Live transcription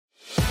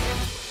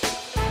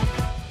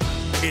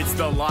It's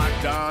the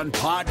Locked On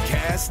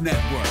Podcast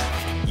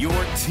Network, your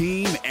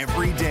team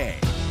every day.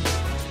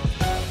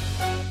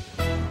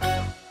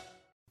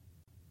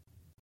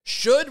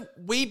 Should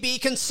we be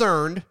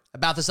concerned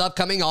about this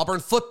upcoming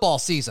Auburn football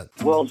season?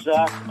 Well,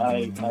 Zach,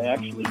 I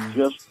actually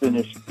just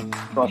finished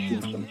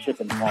crushing some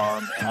chicken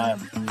farm,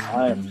 and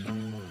I am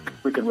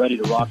freaking ready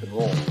to rock and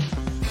roll.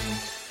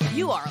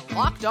 You are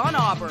Locked On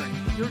Auburn,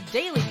 your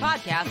daily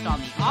podcast on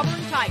the Auburn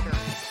Tigers.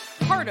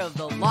 Part of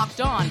the Locked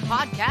On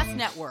Podcast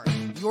Network,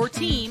 your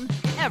team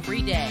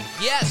every day.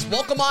 Yes,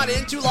 welcome on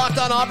into Locked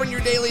On Auburn, your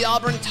daily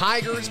Auburn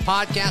Tigers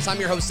podcast. I'm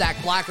your host, Zach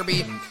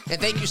Blackerby,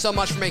 and thank you so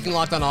much for making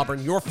Locked On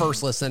Auburn your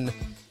first listen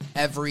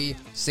every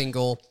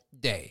single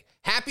day.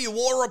 Happy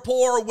War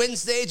Report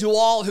Wednesday to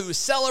all who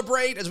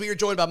celebrate, as we are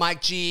joined by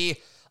Mike G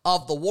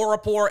of the War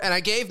Report, and I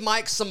gave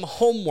Mike some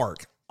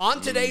homework. On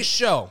today's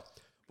show,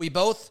 we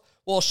both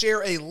will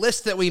share a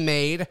list that we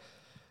made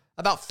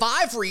about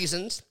 5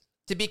 reasons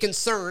to be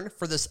concerned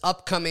for this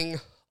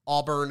upcoming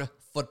Auburn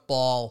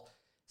football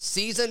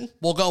season.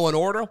 We'll go in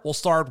order. We'll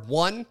start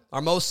 1,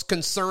 our most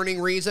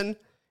concerning reason,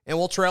 and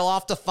we'll trail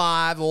off to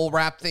 5. We'll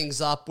wrap things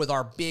up with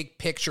our big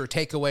picture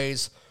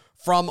takeaways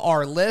from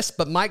our list.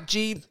 But Mike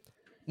G,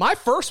 my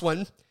first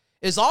one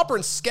is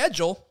Auburn's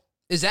schedule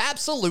is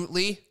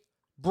absolutely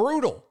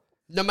brutal.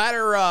 No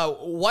matter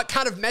what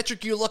kind of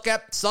metric you look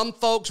at, some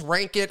folks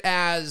rank it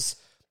as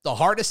the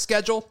hardest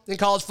schedule in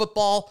college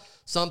football.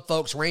 Some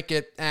folks rank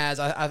it as,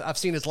 I've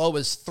seen as low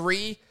as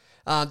 3,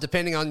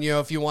 depending on,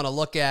 if you want to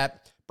look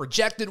at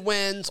projected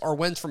wins or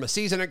wins from a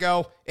season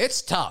ago.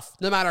 It's tough.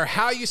 No matter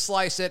how you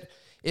slice it,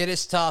 it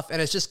is tough, and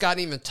it's just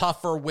gotten even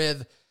tougher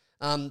with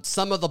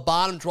some of the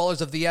bottom dwellers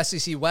of the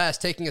SEC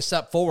West taking a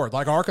step forward,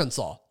 like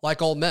Arkansas,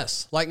 like Ole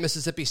Miss, like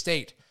Mississippi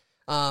State.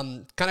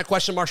 Kind of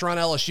question marks around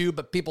LSU,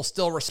 but people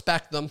still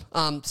respect them.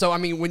 So, I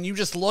mean, when you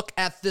just look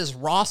at this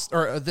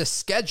roster or this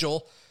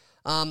schedule,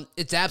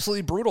 it's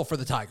absolutely brutal for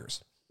the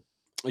Tigers.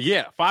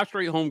 Yeah, 5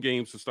 straight home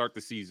games to start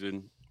the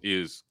season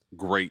is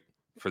great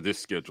for this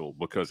schedule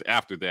because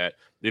after that,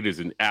 it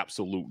is an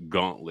absolute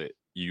gauntlet.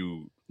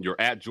 You're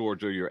at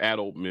Georgia, you're at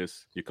Ole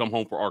Miss, you come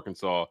home for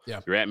Arkansas,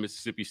 You're at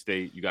Mississippi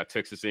State, you got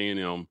Texas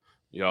A&M,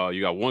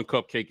 you got one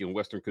cupcake in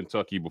Western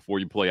Kentucky before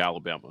you play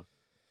Alabama.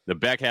 The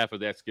back half of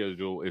that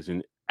schedule is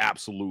an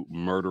absolute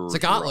murderer. It's a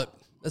gauntlet.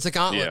 It's a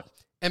gauntlet. Yeah.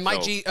 And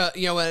Mike G,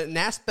 an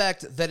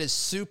aspect that is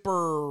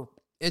super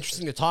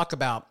interesting to talk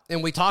about,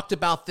 and we talked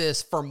about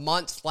this for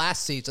months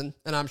last season,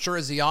 and I'm sure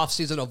as the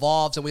offseason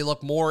evolves and we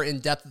look more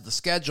in depth at the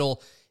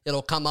schedule,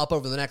 it'll come up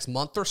over the next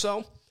month or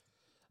so.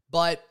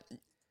 But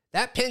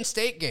that Penn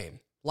State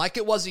game, like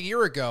it was a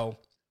year ago,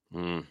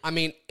 I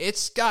mean,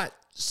 it's got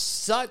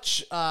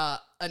such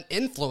an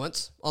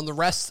influence on the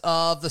rest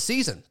of the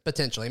season,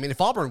 potentially. I mean,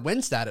 if Auburn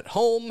wins that at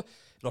home,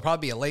 it'll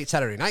probably be a late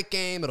Saturday night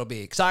game. It'll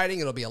be exciting.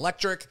 It'll be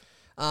electric.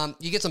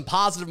 You get some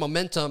positive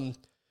momentum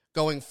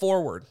going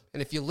forward.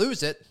 And if you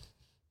lose it, I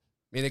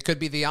mean, it could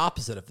be the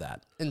opposite of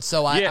that. And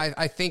so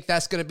I think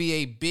that's going to be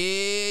a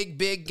big,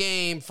 big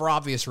game for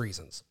obvious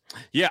reasons.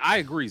 Yeah, I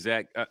agree,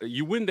 Zach.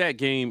 You win that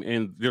game,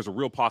 and there's a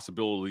real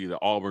possibility that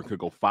Auburn could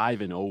go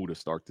 5-0 to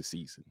start the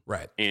season.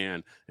 Right.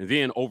 And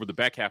then over the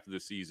back half of the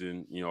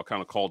season,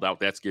 kind of called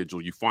out that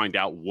schedule, you find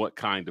out what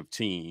kind of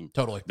team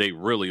they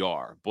really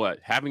are. But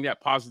having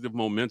that positive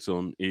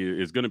momentum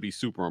is going to be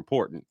super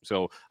important.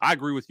 So I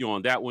agree with you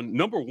on that one.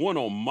 Number 1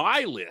 on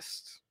my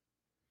list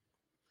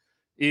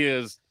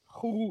is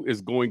who is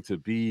going to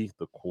be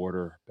the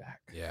quarterback.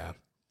 Yeah.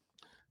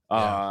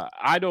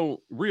 I don't,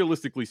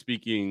 realistically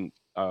speaking,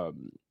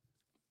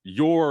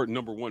 your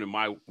number 1 and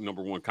my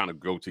number 1 kind of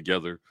go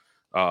together.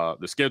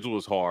 The schedule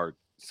is hard,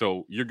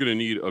 so you're going to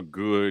need a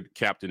good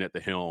captain at the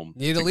helm.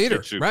 Need a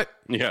leader, right?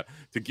 Yeah,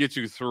 to get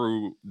you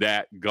through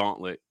that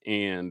gauntlet.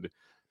 And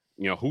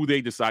who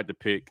they decide to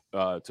pick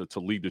to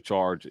lead the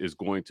charge is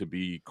going to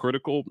be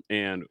critical,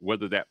 and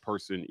whether that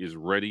person is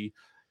ready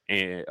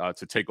and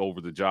to take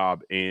over the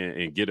job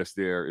and get us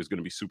there is going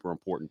to be super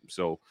important.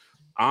 So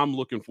I'm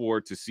looking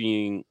forward to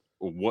seeing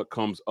what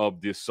comes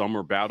of this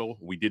summer battle.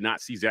 We did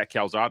not see Zach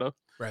Calzada.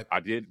 Right. I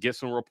did get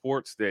some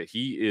reports that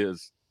he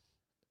is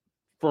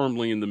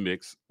firmly in the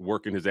mix,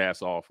 working his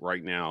ass off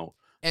right now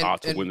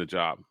to win the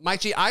job.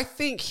 Mike G, I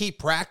think he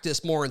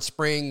practiced more in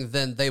spring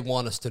than they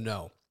want us to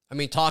know. I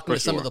mean, talking to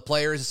some of the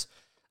players,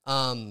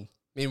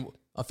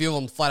 a few of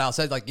them flat out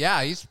said, like,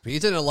 yeah,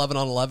 he's in 11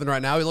 on 11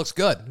 right now. He looks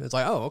good. It's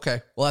like, oh,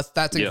 okay. Well,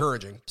 that's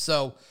encouraging.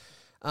 So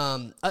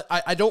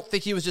I don't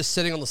think he was just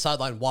sitting on the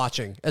sideline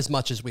watching as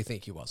much as we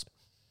think he was.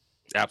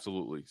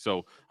 Absolutely.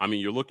 So, I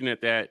mean, you're looking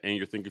at that and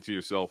you're thinking to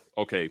yourself,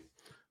 okay,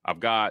 I've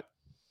got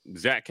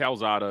Zach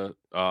Calzada.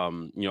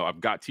 I've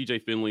got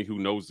TJ Finley, who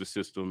knows the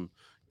system.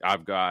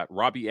 I've got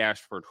Robbie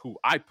Ashford, who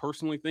I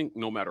personally think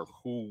no matter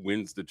who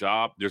wins the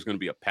job, there's going to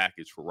be a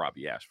package for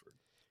Robbie Ashford.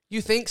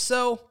 You think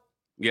so?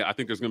 Yeah, I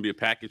think there's going to be a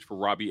package for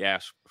Robbie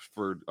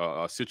Ashford,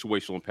 a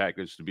situational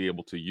package to be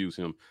able to use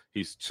him.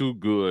 He's too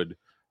good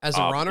as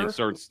a runner.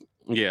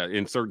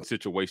 In certain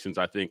situations,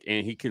 I think,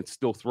 and he can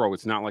still throw.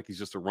 It's not like he's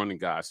just a running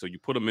guy. So you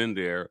put him in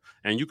there,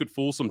 and you could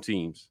fool some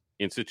teams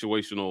in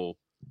situational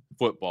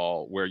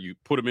football where you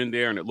put him in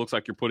there and it looks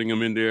like you're putting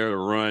him in there to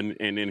run,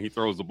 and then he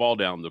throws the ball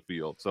down the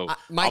field. So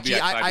I'll be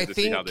excited to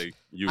see how they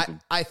use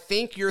him. I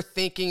think you're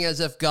thinking as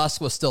if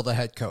Gus was still the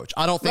head coach.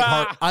 I don't think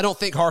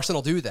Harsin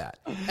will do that.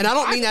 And I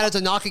don't mean that as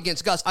a knock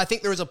against Gus. I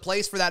think there is a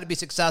place for that to be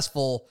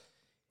successful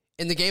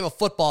in the game of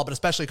football, but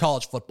especially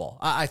college football.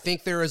 I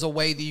think there is a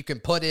way that you can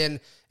put in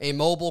a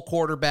mobile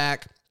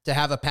quarterback to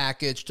have a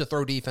package to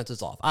throw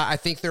defenses off. I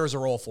think there is a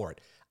role for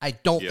it. I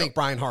don't think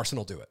Brian Harsin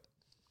will do it.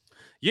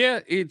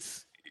 Yeah,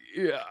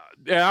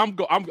 I'm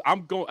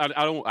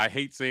going. I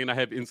hate saying I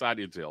have inside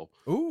intel.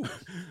 Ooh,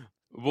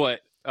 but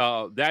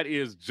that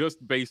is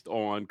just based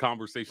on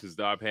conversations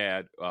that I've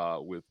had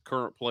with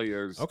current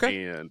players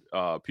and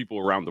people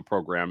around the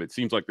program. It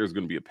seems like there's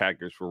going to be a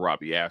package for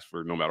Robbie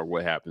Ashford no matter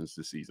what happens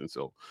this season.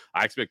 So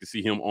I expect to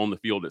see him on the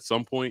field at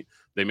some point.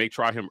 They may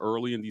try him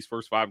early in these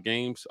first 5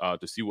 games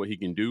to see what he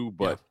can do.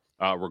 But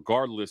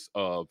regardless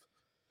of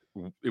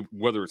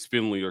whether it's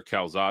Finley or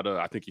Calzada,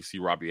 I think you see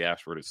Robbie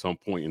Ashford at some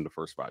point in the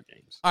first 5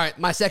 games. All right,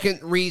 my second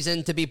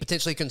reason to be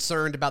potentially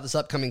concerned about this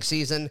upcoming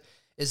season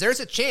is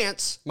there's a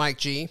chance, Mike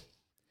G.,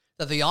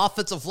 that the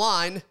offensive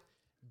line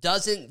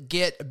doesn't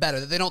get better,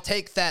 that they don't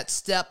take that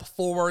step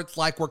forward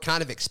like we're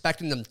kind of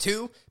expecting them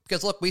to.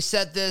 Because, look, we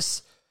said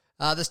this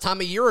this time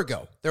a year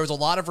ago. There was a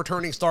lot of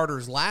returning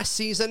starters last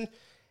season,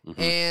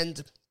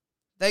 and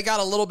they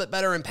got a little bit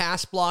better in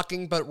pass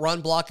blocking, but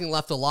run blocking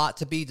left a lot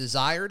to be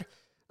desired.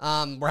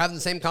 We're having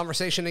the same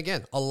conversation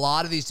again. A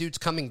lot of these dudes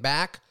coming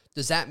back.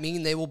 Does that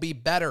mean they will be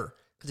better?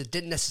 Because it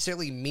didn't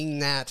necessarily mean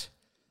that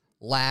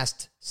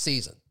last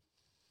season.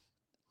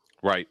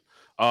 Right.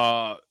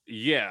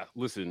 Yeah,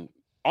 listen,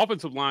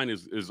 offensive line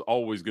is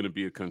always going to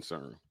be a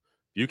concern.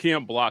 You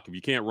can't block. If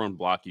you can't run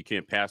block, you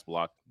can't pass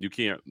block, you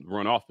can't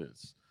run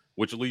offense,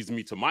 which leads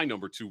me to my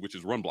number 2, which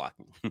is run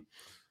blocking.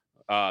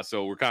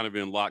 So we're kind of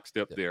in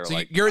lockstep there.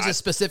 So yours is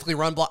specifically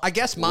run block. I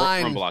guess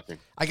mine. Run blocking.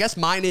 I guess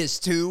mine is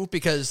too,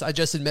 because I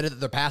just admitted that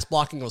the pass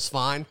blocking was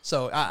fine.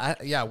 So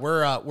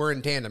we're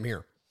in tandem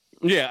here.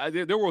 Yeah,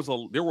 there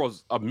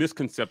was a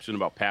misconception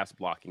about pass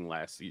blocking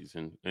last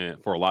season,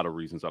 and for a lot of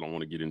reasons I don't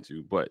want to get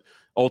into. But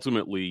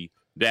ultimately,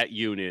 that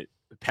unit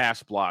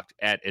pass blocked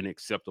at an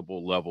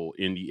acceptable level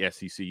in the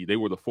SEC. They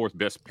were the 4th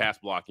best pass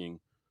blocking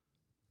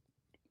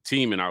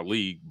team in our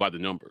league by the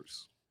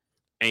numbers.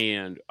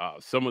 And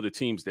some of the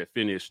teams that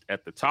finished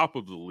at the top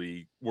of the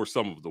league were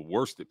some of the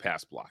worst at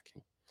pass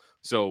blocking.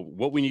 So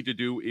what we need to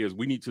do is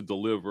we need to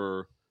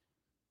deliver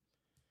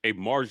a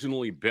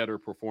marginally better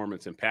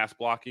performance in pass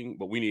blocking,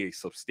 but we need a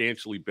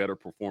substantially better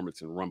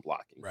performance in run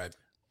blocking. Right.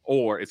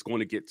 Or it's going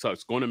to get tough.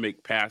 It's going to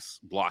make pass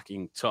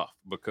blocking tough,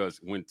 because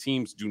when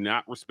teams do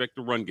not respect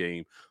the run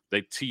game,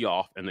 they tee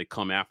off and they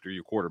come after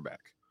your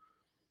quarterback.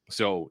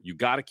 So you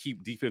got to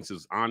keep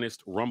defenses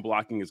honest. Run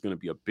blocking is going to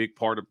be a big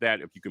part of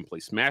that. If you can play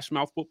smash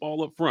mouth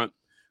football up front,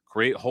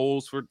 create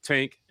holes for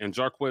Tank and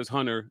Jarquez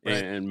Hunter,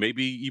 and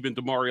maybe even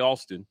Damari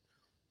Alston,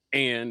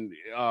 and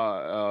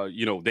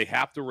they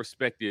have to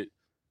respect it.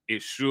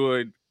 It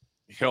should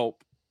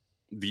help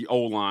the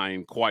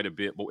O-line quite a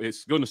bit, but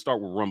it's going to start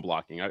with run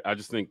blocking. I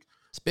just think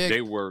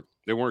they weren't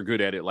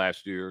good at it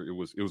last year. It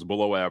was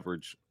below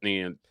average,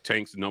 and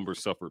Tank's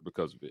numbers suffered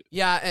because of it.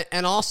 Yeah,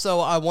 and also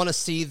I want to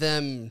see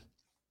them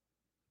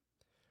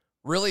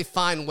really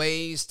find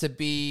ways to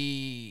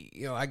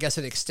be, I guess,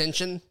 an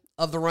extension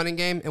of the running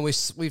game. And we've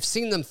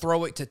seen them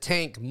throw it to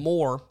Tank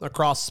more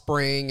across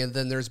spring, and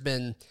then there's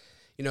been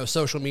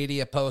social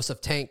media posts of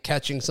Tank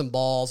catching some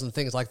balls and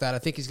things like that. I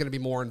think he's going to be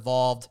more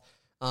involved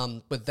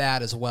with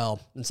that as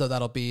well. And so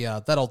that'll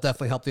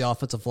definitely help the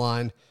offensive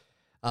line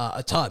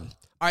a ton.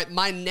 All right,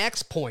 my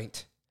next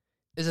point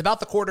is about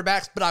the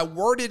quarterbacks, but I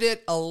worded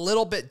it a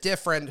little bit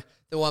different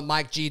than what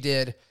Mike G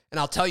did, and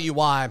I'll tell you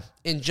why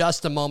in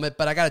just a moment.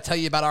 But I got to tell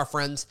you about our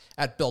friends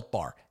at Built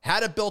Bar.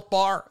 Had a Built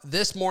Bar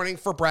this morning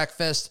for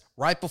breakfast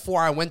right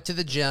before I went to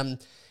the gym.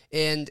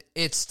 And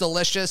it's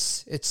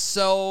delicious. It's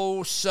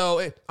I'm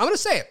going to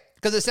say it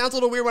because it sounds a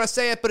little weird when I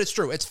say it, but it's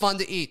true. It's fun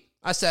to eat.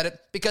 I said it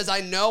because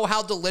I know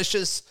how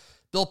delicious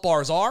Built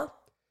Bars are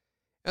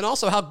and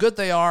also how good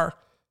they are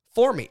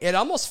for me. It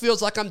almost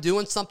feels like I'm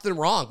doing something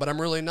wrong, but I'm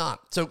really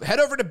not. So head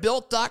over to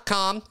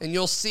Built.com and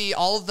you'll see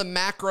all of the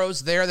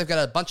macros there. They've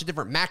got a bunch of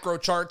different macro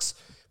charts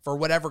for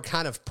whatever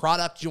kind of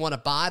product you want to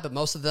buy, but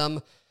most of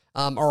them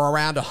are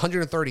around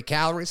 130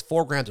 calories,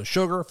 4 grams of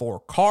sugar,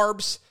 4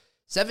 carbs,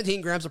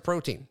 17 grams of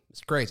protein.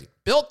 It's crazy.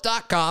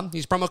 Built.com.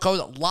 Use promo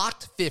code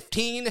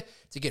LOCKED15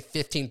 to get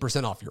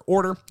 15% off your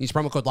order. Use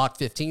promo code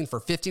LOCKED15 for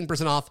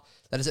 15% off.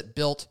 That is at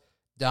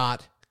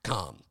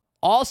Built.com.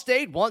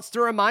 Allstate wants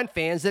to remind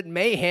fans that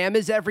mayhem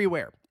is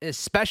everywhere,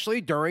 especially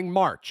during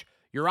March.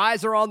 Your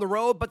eyes are on the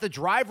road, but the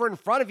driver in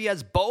front of you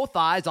has both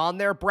eyes on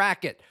their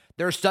bracket.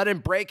 Their sudden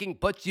braking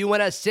puts you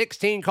in a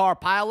 16-car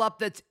pileup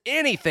that's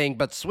anything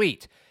but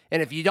sweet.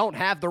 And if you don't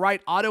have the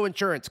right auto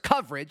insurance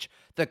coverage,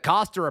 the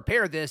cost to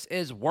repair this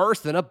is worse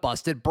than a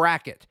busted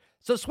bracket.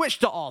 So switch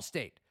to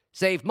Allstate,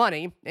 save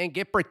money, and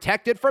get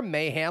protected from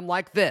mayhem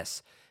like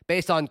this.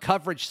 Based on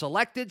coverage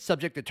selected,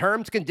 subject to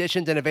terms,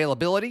 conditions, and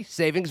availability,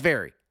 savings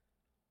vary.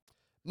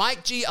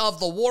 Mike G of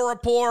the War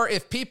Report.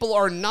 If people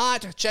are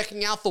not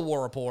checking out the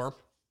War Report,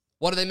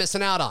 what are they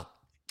missing out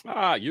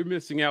on? You're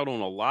missing out on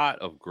a lot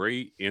of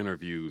great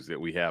interviews that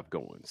we have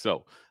going.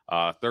 So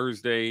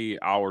Thursday,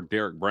 our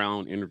Derek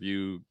Brown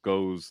interview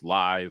goes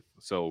live.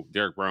 So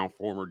Derek Brown,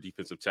 former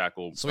defensive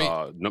tackle,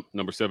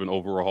 number 7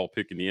 overall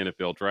pick in the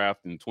NFL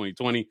draft in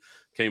 2020,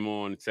 came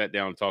on, sat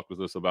down and talked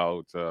with us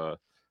about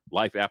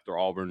life after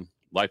Auburn,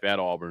 life at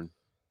Auburn,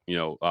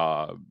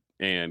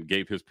 and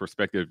gave his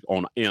perspective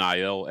on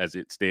NIL as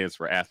it stands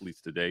for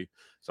athletes today.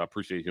 So I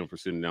appreciate him for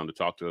sitting down to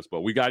talk to us.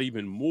 But we got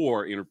even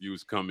more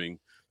interviews coming.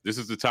 This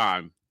is the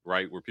time,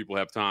 right, where people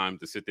have time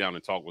to sit down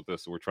and talk with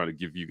us. So we're trying to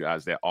give you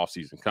guys that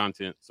off-season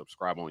content.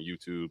 Subscribe on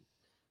YouTube.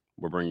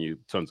 We're bringing you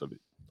tons of it.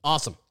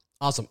 Awesome.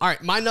 All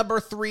right, my number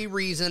 3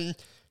 reason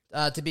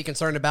to be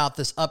concerned about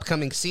this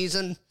upcoming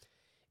season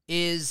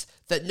is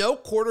that no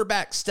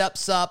quarterback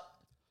steps up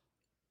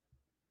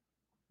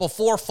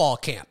before fall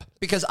camp,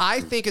 because I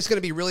think it's going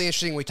to be really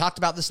interesting. We talked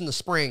about this in the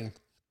spring.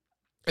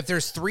 If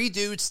there's 3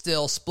 dudes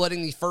still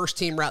splitting the first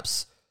team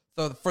reps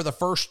for the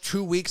first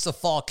 2 weeks of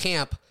fall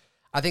camp,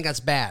 I think that's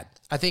bad.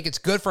 I think it's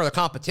good for the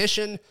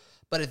competition,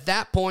 but at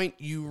that point,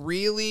 you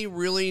really,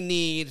 really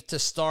need to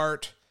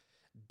start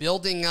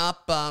building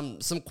up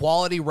some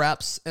quality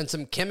reps and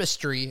some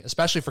chemistry,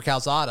 especially for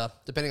Calzada,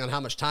 depending on how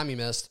much time he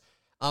missed,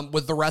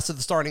 with the rest of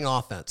the starting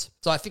offense.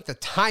 So I think the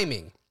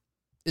timing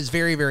is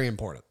very, very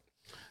important.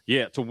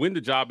 Yeah, to win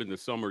the job in the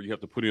summer, you have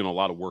to put in a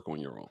lot of work on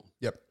your own.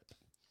 Yep.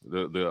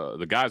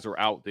 The guys are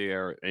out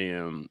there,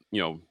 and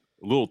a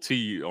little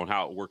T on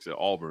how it works at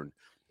Auburn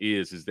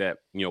is that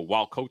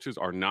while coaches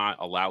are not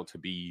allowed to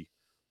be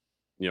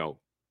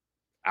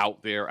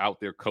out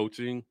there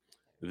coaching,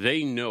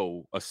 they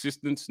know,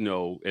 assistants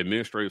know,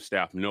 administrative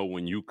staff know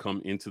when you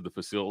come into the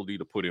facility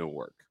to put in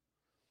work.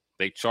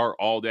 They chart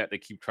all that. They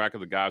keep track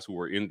of the guys who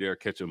are in there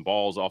catching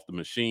balls off the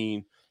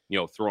machine,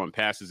 throwing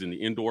passes in the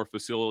indoor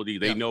facility.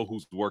 They know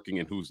who's working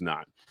and who's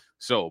not.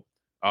 So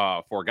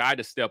for a guy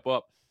to step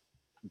up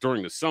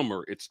during the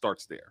summer, it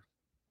starts there.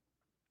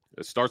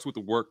 It starts with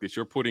the work that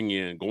you're putting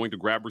in, going to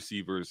grab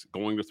receivers,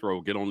 going to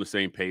throw, get on the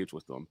same page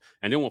with them.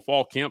 And then when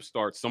fall camp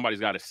starts, somebody's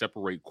got to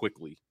separate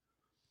quickly.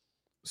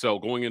 So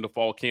going into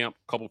fall camp,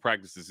 a couple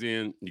practices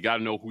in, you got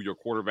to know who your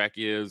quarterback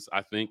is,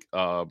 I think,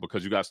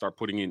 because you got to start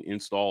putting in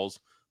installs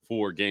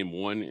for game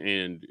 1,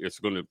 and it's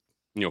going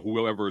to,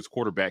 whoever is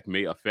quarterback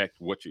may affect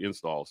what you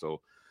install.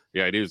 So,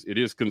 yeah, it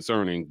is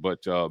concerning,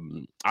 but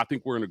I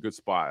think we're in a good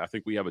spot. I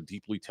think we have a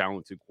deeply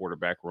talented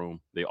quarterback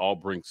room. They all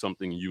bring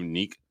something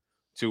unique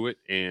to it,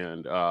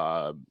 and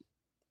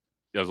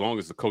as long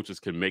as the coaches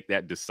can make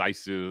that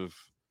decisive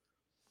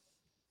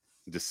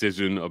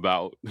decision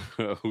about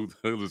who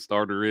the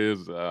starter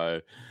is,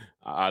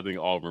 I think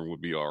Auburn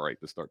would be all right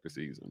to start the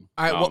season.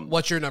 All right,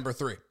 what's your number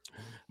 3?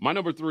 My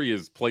number 3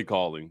 is play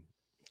calling.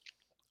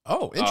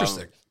 Oh,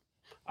 interesting.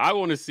 I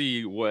want to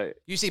see what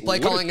you see. Play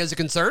calling as a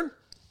concern.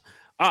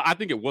 I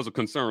think it was a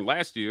concern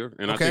last year,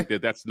 and okay. I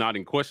think that's not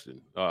in question.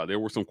 There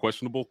were some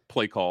questionable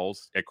play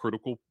calls at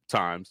critical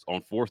times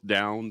on 4th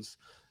downs,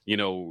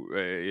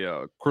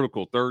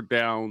 critical 3rd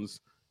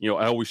downs.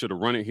 We should have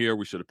run it here.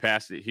 We should have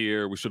passed it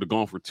here. We should have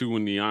gone for 2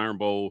 in the Iron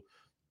Bowl.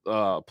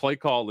 Play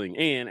calling,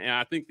 and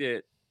I think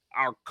that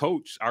our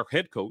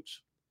head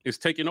coach, is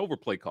taking over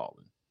play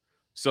calling.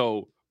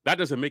 So that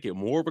doesn't make it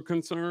more of a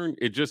concern.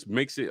 It just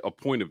makes it a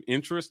point of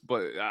interest.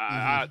 But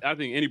I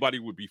think anybody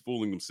would be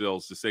fooling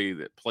themselves to say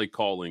that play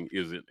calling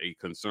isn't a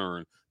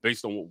concern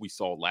based on what we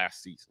saw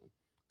last season.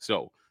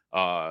 So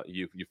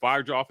you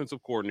fired your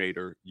offensive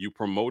coordinator. You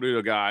promoted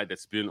a guy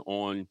that's been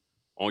on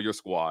your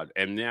squad.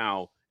 And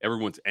now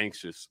everyone's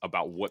anxious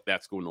about what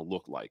that's going to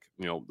look like.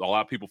 A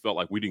lot of people felt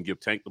like we didn't give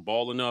Tank the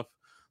ball enough.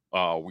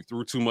 We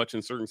threw too much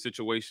in certain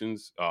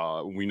situations.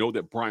 We know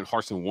that Brian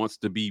Harsin wants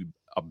to be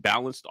a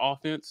balanced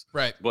offense,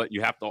 right? But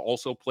you have to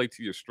also play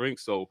to your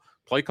strengths. So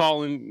play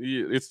calling,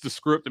 it's the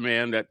script,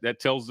 man, that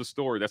tells the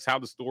story. That's how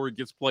the story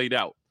gets played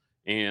out.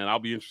 And I'll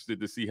be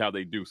interested to see how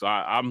they do. So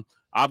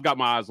I've got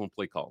my eyes on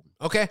play calling.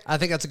 Okay, I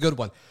think that's a good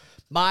one.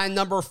 My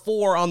number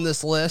 4 on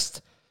this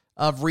list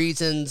of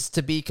reasons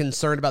to be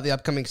concerned about the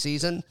upcoming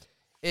season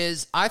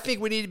is I think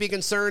we need to be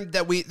concerned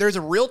that there's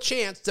a real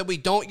chance that we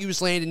don't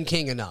use Landon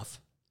King enough.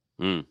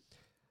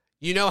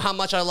 You know how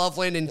much I love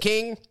Landon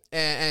King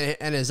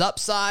and his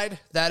upside.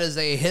 That is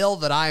a hill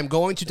that I am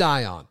going to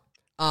die on.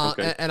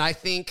 And I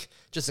think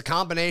just a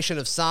combination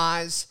of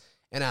size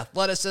and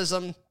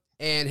athleticism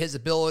and his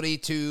ability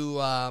to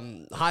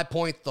high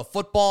point the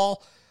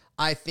football,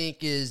 I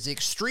think is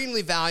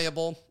extremely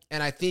valuable.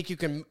 And I think you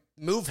can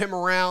move him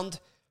around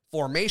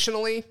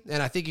formationally,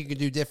 and I think you can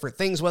do different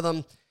things with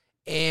him.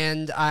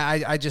 And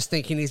I just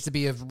think he needs to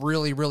be a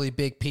really, really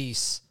big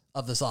piece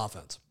of this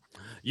offense.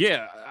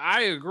 Yeah,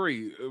 I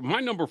agree. My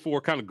number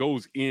 4 kind of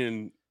goes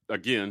in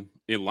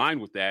line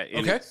with that.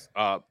 And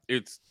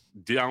it's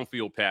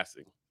downfield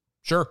passing.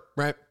 Sure,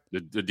 right.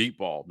 The deep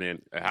ball,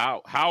 man.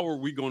 How are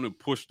we going to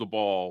push the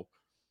ball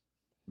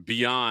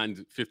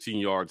beyond 15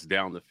 yards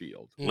down the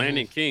field?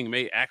 Landon King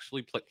may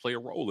actually play a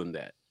role in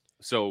that.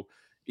 So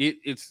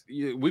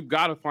we've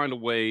got to find a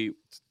way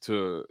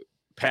to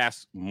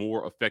pass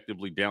more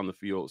effectively down the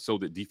field so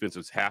that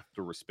defenses have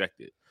to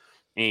respect it.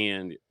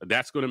 And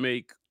that's going to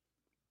make,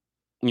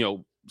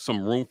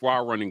 some room for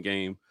our running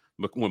game.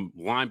 But when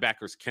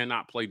linebackers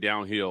cannot play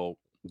downhill,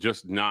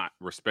 just not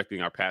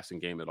respecting our passing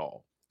game at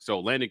all. So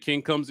Landon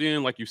King comes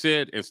in, like you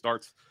said, and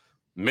starts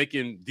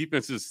making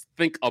defenses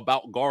think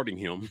about guarding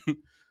him.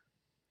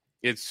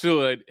 It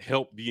should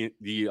help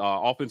the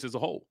offense as a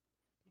whole.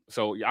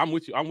 So yeah, I'm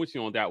with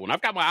you on that one.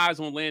 I've got my eyes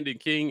on Landon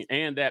King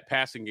and that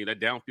passing game, that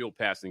downfield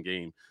passing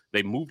game.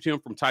 They moved him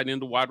from tight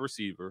end to wide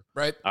receiver.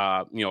 Right.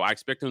 I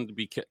expect him to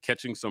be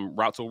catching some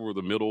routes over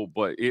the middle,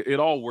 but it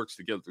all works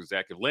together,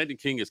 Zach. If Landon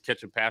King is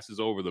catching passes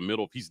over the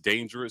middle, if he's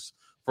dangerous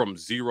from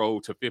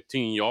 0 to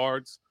 15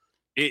 yards,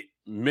 it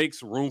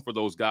makes room for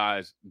those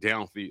guys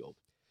downfield.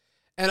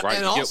 And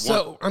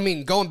also,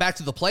 going back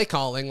to the play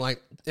calling,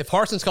 like if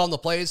Harson's calling the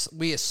plays,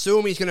 we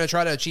assume he's going to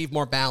try to achieve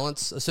more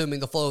balance, assuming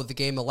the flow of the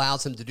game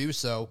allows him to do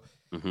so.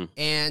 Mm-hmm.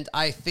 And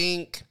I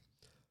think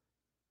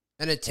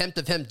an attempt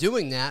of him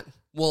doing that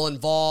will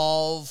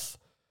involve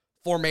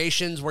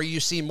formations where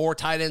you see more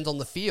tight ends on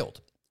the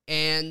field.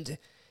 And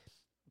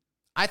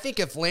I think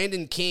if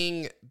Landon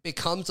King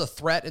becomes a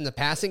threat in the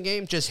passing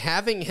game, just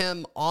having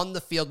him on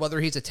the field, whether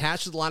he's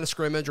attached to the line of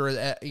scrimmage or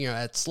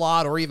at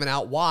slot or even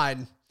out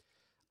wide,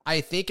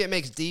 I think it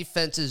makes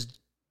defenses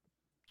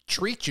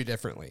treat you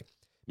differently.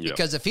 Yeah.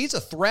 Because if he's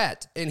a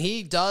threat and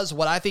he does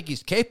what I think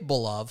he's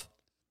capable of,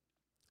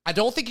 I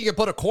don't think you can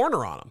put a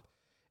corner on him.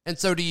 And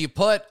so do you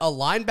put a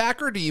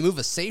linebacker? Do you move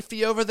a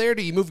safety over there?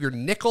 Do you move your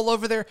nickel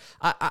over there?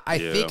 I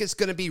think it's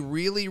going to be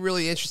really,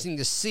 really interesting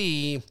to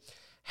see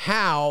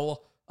how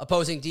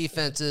opposing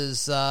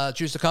defenses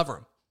choose to cover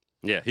him.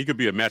 Yeah, he could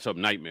be a matchup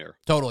nightmare.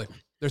 Totally.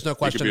 There's no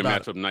question about it. He could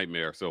be a matchup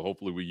nightmare, so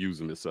hopefully we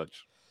use him as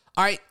such.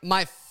 All right,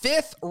 my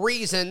fifth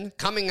reason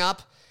coming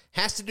up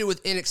has to do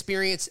with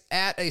inexperience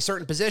at a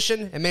certain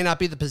position. It may not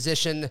be the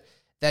position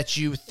that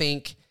you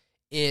think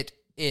it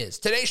is.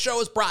 Today's show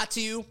is brought to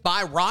you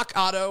by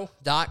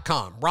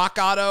RockAuto.com. Rock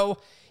Auto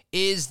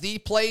is the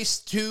place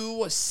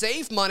to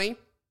save money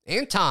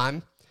and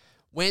time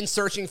when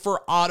searching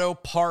for auto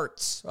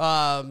parts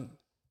for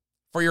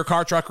your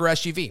car, truck, or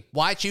SUV.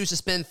 Why choose to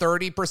spend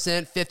 30%,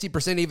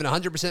 50%, even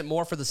 100%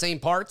 more for the same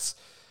parts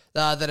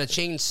that a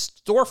chain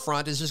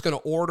storefront is just going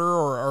to order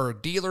or a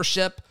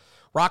dealership?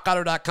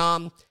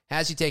 RockAuto.com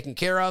has you taken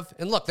care of.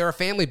 And look, they're a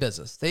family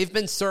business. They've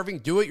been serving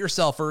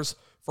do-it-yourselfers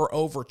for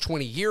over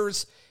 20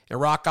 years, and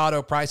Rock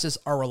Auto prices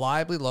are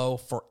reliably low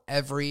for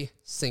every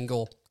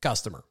single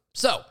customer.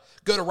 So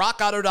go to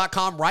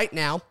RockAuto.com right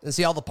now and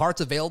see all the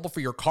parts available for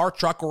your car,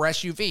 truck, or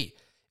SUV.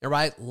 And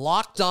write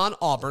Locked On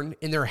Auburn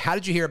in their How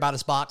Did You Hear About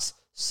Us box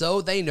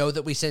so they know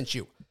that we sent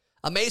you.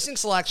 Amazing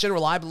selection,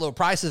 reliable low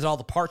prices, and all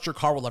the parts your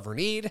car will ever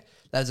need.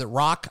 That is at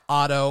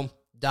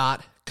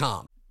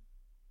RockAuto.com.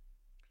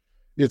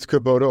 It's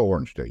Kubota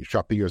Orange Day.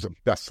 Shop the year's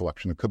best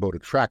selection of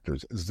Kubota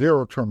tractors,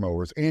 zero-turn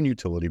mowers, and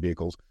utility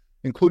vehicles,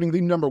 including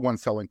the #1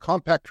 selling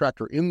compact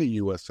tractor in the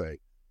USA.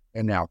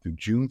 And now through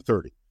June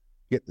 30,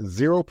 get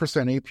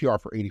 0%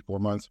 APR for 84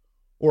 months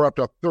or up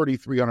to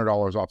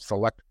 $3,300 off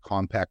select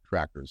compact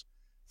tractors.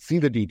 See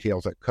the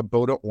details at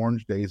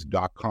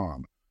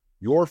KubotaOrangeDays.com.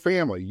 Your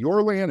family,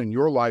 your land, and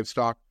your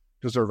livestock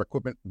deserve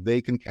equipment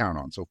they can count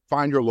on. So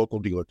find your local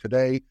dealer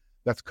today.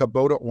 That's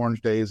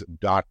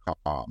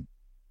KubotaOrangeDays.com.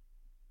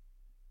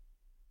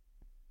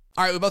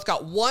 All right, we both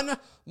got one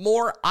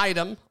more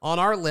item on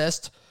our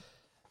list.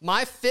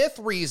 My fifth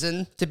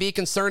reason to be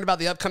concerned about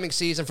the upcoming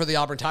season for the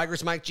Auburn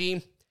Tigers, Mike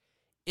G,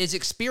 is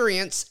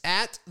experience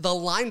at the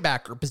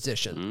linebacker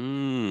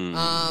position.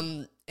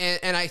 And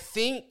I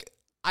think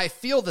I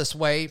feel this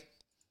way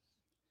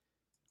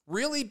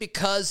really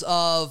because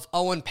of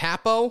Owen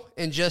Papo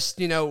and just,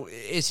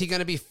 is he going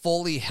to be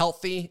fully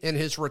healthy in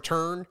his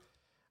return?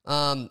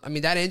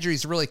 That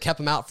injury's really kept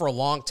him out for a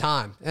long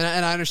time. And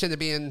I understand they're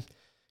being,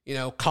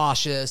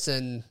 cautious,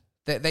 and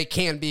that they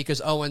can be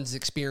because Owen's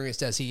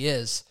experienced as he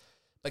is.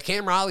 But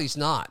Cam Riley's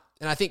not.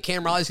 And I think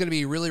Cam Riley's going to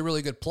be a really,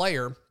 really good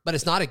player, but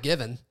it's not a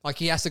given. Like,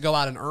 he has to go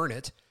out and earn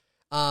it.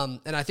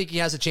 And I think he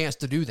has a chance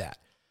to do that.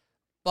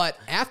 But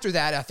after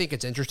that, I think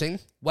it's interesting.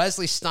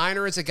 Wesley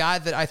Steiner is a guy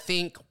that I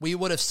think we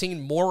would have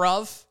seen more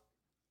of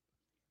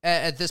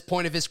at this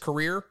point of his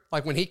career.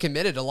 Like, when he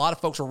committed, a lot of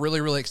folks were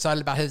really, really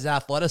excited about his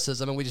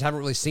athleticism, and we just haven't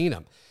really seen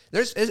him.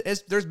 There's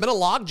been a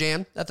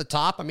logjam at the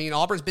top.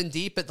 Auburn's been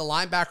deep at the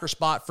linebacker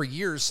spot for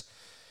years,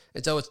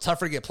 and so it's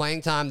tougher to get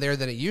playing time there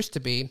than it used to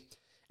be.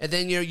 And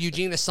then,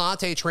 Eugene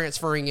Asante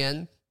transferring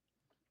in.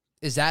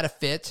 Is that a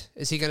fit?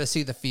 Is he going to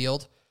see the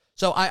field?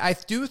 So I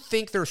do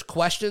think there's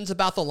questions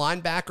about the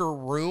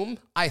linebacker room.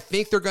 I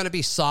think they're going to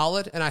be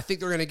solid, and I think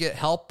they're going to get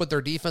help with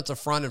their defensive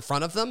front in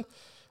front of them.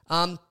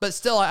 But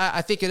still,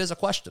 I think it is a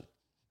question.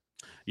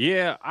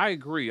 Yeah, I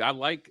agree. I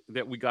like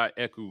that we got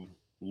Eku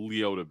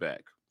Leota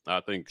back.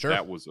 I think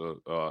that was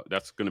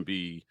that's going to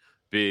be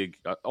big.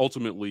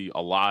 Ultimately,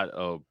 a lot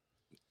of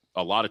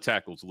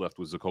tackles left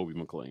with Zacoby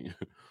McClain,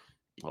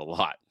 a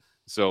lot.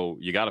 So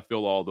you got to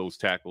fill all those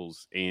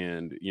tackles,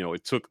 and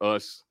it took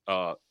us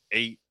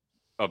 8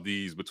 of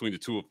these between the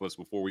two of us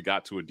before we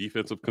got to a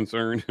defensive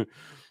concern.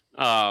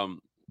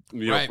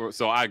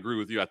 So I agree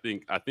with you. I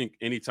think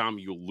anytime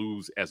you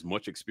lose as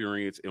much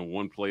experience in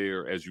one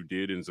player as you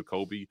did in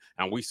Jacoby,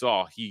 and we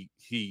saw he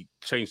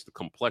changed the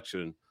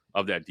complexion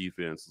of that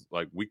defense.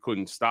 Like, we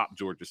couldn't stop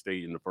Georgia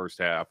State in the first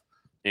half,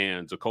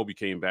 and Jacoby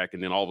came back,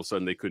 and then all of a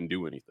sudden they couldn't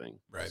do anything.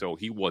 Right. So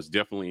he was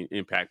definitely an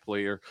impact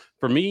player.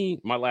 For me,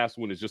 my last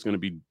one is just going to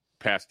be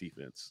pass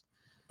defense.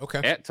 Okay.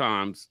 At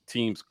times,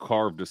 teams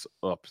carved us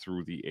up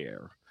through the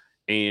air.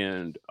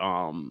 And,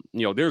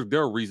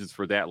 there are reasons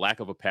for that.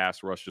 Lack of a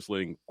pass rush, just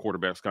letting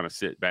quarterbacks kind of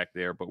sit back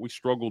there. But we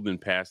struggled in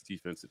pass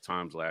defense at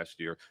times last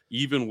year.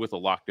 Even with a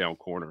lockdown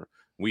corner,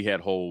 we had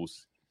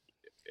holes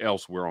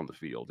elsewhere on the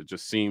field. It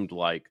just seemed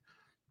like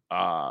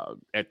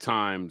at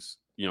times,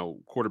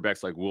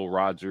 quarterbacks like Will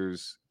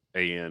Rogers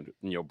and,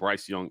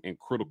 Bryce Young in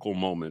critical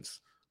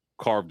moments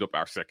carved up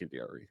our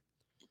secondary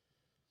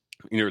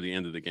near the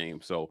end of the game.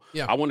 So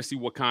I want to see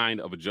what kind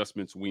of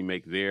adjustments we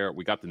make there.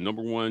 We got the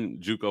number one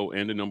JUCO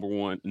and the number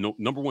one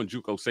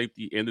JUCO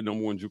safety and the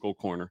number one JUCO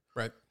corner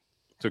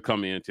to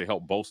come in to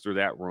help bolster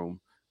that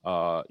room.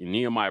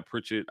 Nehemiah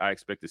Pritchett, I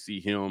expect to see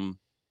him,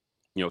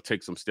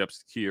 take some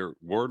steps here.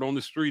 Word on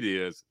the street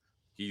is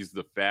he's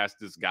the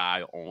fastest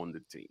guy on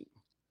the team.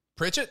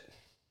 Pritchett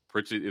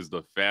is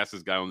the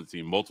fastest guy on the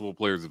team. Multiple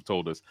players have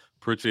told us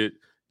Pritchett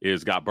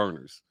is got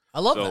burners.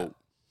 I love that.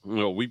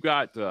 We've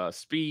got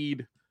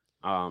speed.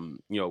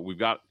 We've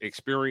got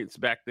experience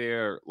back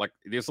there. Like,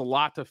 there's a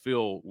lot to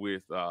fill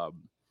with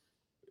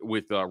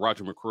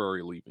Roger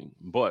McCreary leaving.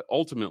 But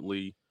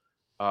ultimately,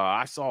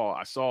 I saw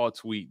a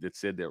tweet that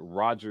said that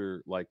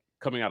Roger, like,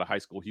 coming out of high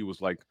school, he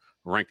was like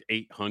ranked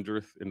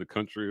 800th in the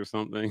country or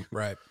something.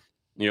 Right.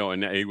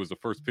 And that he was the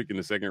first pick in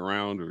the second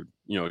round, or,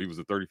 he was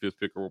the 35th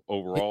pick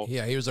overall.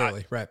 Yeah, he was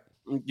early. Right.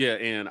 Yeah.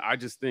 And I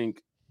just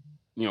think,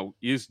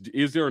 is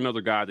there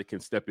another guy that can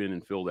step in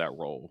and fill that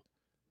role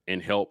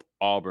and help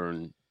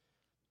Auburn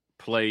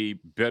play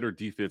better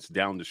defense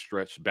down the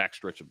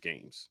backstretch of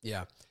games?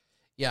 Yeah.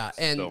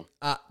 And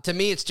to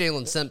me, it's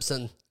Jalen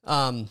Simpson.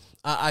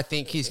 I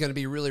think he's going to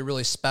be really,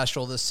 really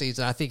special this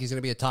season. I think he's going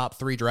to be a top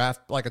 3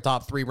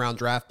 round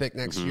draft pick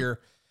next year.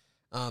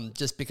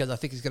 Just because I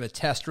think he's going to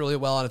test really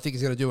well, and I think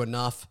he's going to do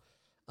enough,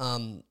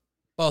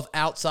 both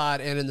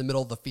outside and in the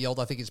middle of the field.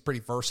 I think he's pretty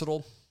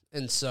versatile.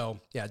 And so,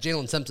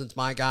 Jalen Simpson's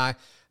my guy.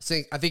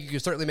 I think you can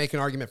certainly make an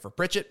argument for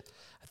Pritchett.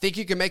 I think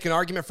you can make an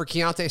argument for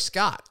Keontae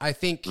Scott. I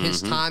think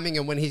his timing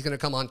and when he's going to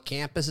come on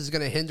campus is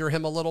going to hinder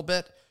him a little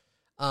bit.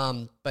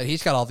 But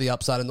he's got all the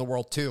upside in the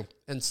world too.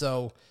 And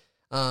so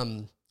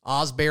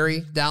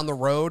Osbury down the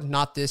road,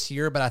 not this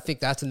year, but I think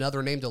that's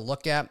another name to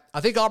look at.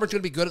 I think Auburn's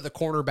going to be good at the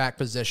cornerback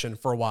position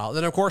for a while. And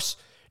then, of course,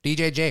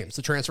 DJ James,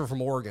 the transfer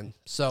from Oregon.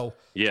 So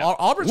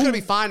Auburn's going to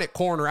be fine at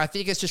corner. I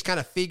think it's just kind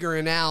of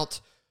figuring out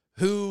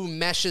who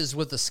meshes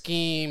with the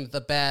scheme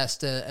the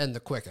best and the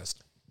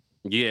quickest.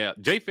 Yeah,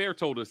 Jay Fair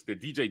told us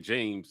that DJ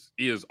James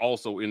is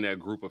also in that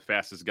group of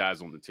fastest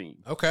guys on the team.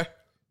 Okay.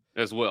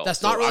 As well.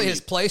 That's not really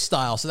his play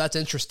style, so that's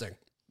interesting.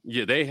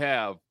 Yeah, they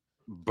have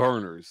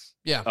burners.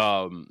 Yeah.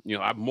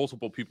 I have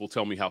multiple people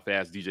tell me how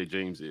fast DJ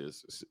James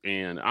is,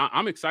 and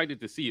I'm excited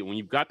to see it. When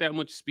you've got that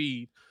much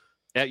speed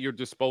at your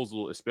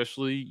disposal,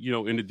 especially,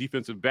 in the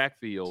defensive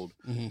backfield,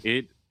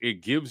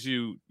 it gives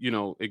you,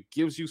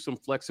 some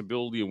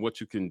flexibility in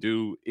what you can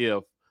do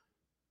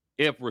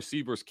if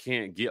receivers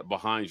can't get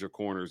behind your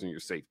corners and your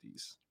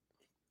safeties.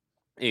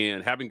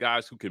 And having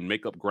guys who can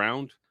make up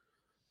ground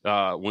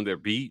when they're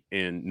beat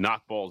and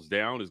knock balls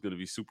down is going to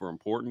be super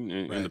important.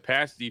 And the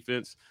pass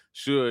defense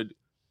should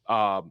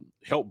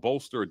help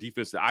bolster a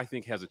defense that I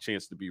think has a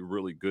chance to be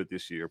really good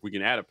this year. If we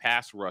can add a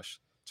pass rush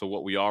to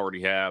what we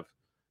already have,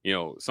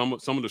 some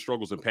of the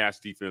struggles in pass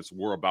defense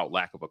were about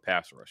lack of a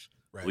pass rush,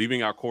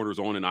 leaving our corners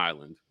on an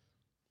island.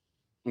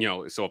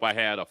 So if I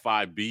had a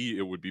 5B,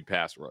 it would be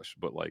pass rush.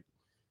 But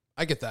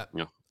I get that.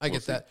 Yeah, I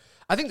get that.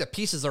 I think the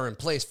pieces are in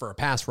place for a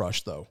pass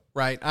rush, though,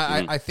 right?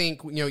 I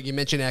think, you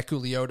mentioned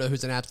Eku Leota,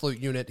 who's an absolute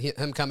unit,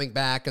 him coming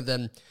back, and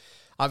then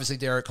obviously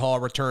Derek Hall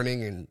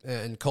returning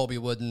and Colby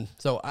Wooden.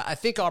 So I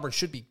think Auburn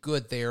should be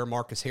good there.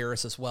 Marcus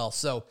Harris as well.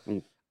 So,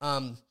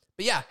 but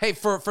yeah, hey,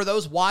 for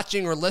those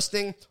watching or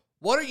listening,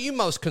 what are you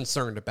most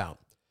concerned about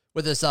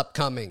with this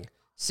upcoming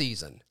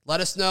season?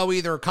 Let us know.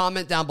 Either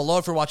comment down below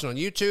if you're watching on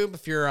YouTube.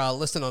 If you're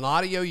listening on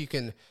audio, you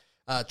can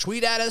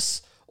tweet at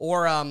us,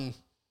 or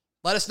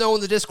let us know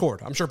in the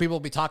Discord. I'm sure people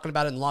will be talking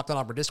about it in Locked On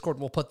Auburn Discord.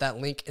 We'll put that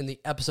link in the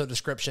episode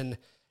description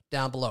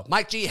down below.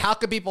 Mike G, how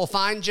can people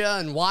find you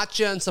and watch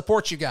you and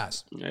support you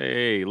guys?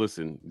 Hey,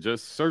 listen,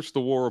 just search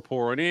the War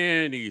Report on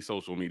any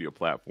social media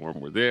platform.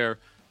 We're there.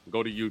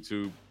 Go to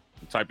YouTube,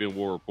 type in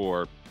War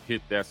Report,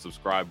 hit that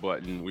subscribe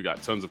button. We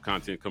got tons of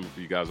content coming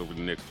for you guys over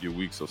the next few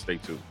weeks, so stay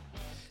tuned.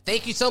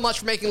 Thank you so much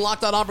for making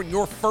Locked On Auburn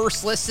your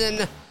first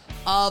listen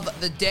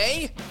of the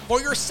day. For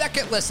your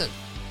second listen,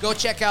 go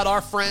check out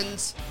our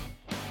friends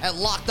at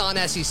Locked On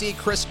SEC,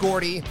 Chris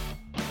Gordy,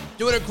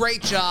 doing a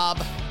great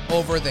job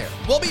over there.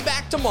 We'll be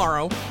back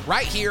tomorrow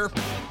right here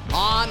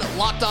on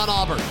Locked On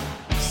Auburn.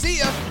 See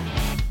ya.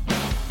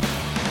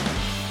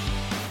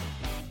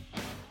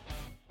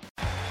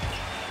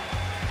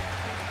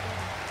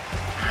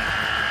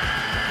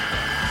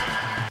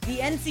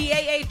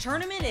 NCAA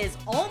tournament is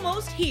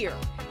almost here,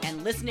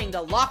 and listening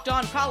to Locked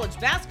On College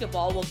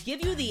Basketball will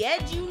give you the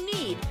edge you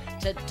need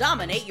to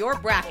dominate your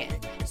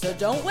bracket. So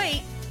don't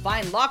wait.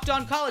 Find Locked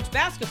On College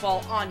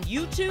Basketball on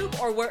YouTube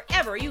or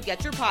wherever you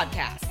get your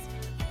podcasts.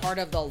 Part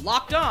of the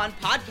Locked On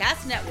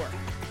Podcast Network.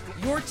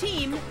 Your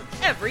team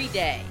every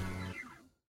day.